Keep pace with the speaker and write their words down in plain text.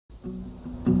Just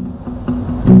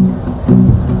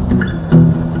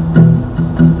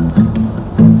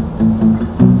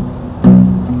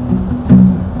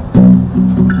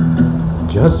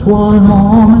one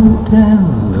moment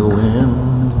in the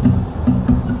wind,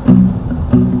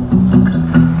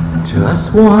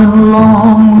 just one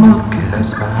long look at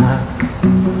us back,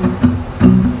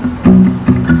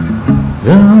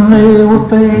 then they will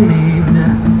fade,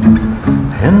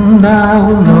 and I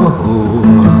will know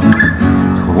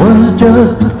 'twas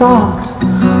just a thought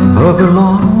of a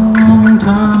long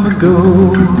time ago.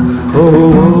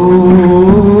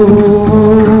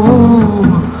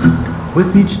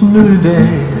 With each new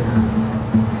day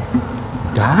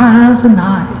dies a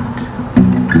night,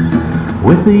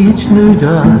 with each new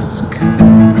dusk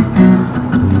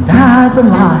dies a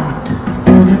light,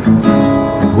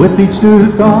 with each new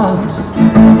thought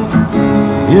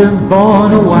is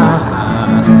born a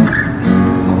wine,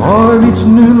 or each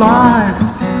new life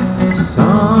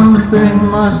something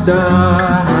must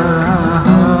die.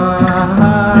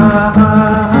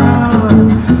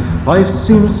 Life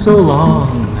seems so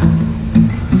long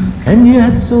and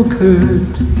yet so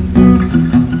curt.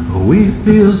 We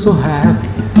feel so happy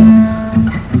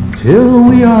till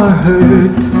we are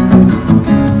hurt,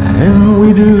 and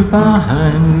we do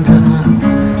find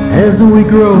as we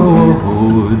grow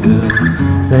old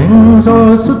things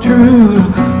are so true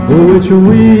which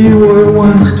we were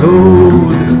once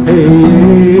told. Hey,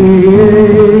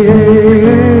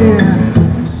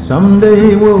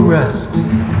 someday we'll rest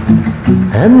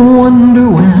and wonder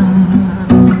when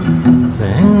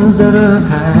things that have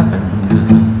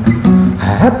happened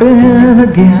happen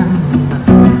again.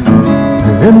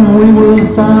 Then we will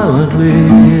silently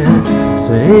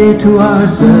say to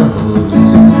ourselves,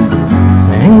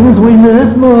 things we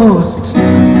miss most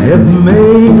have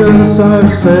made us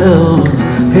ourselves.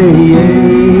 Hey,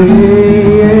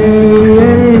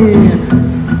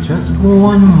 just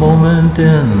one moment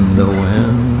in the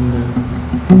wind,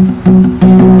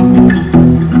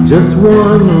 just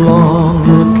one long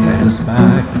look at us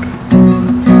back,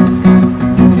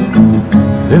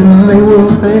 then they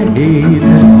will fade,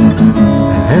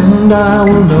 and I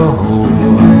will know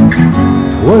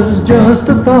 'twas just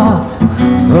a thought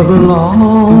of a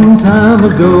long time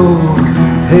ago.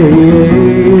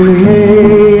 Hey,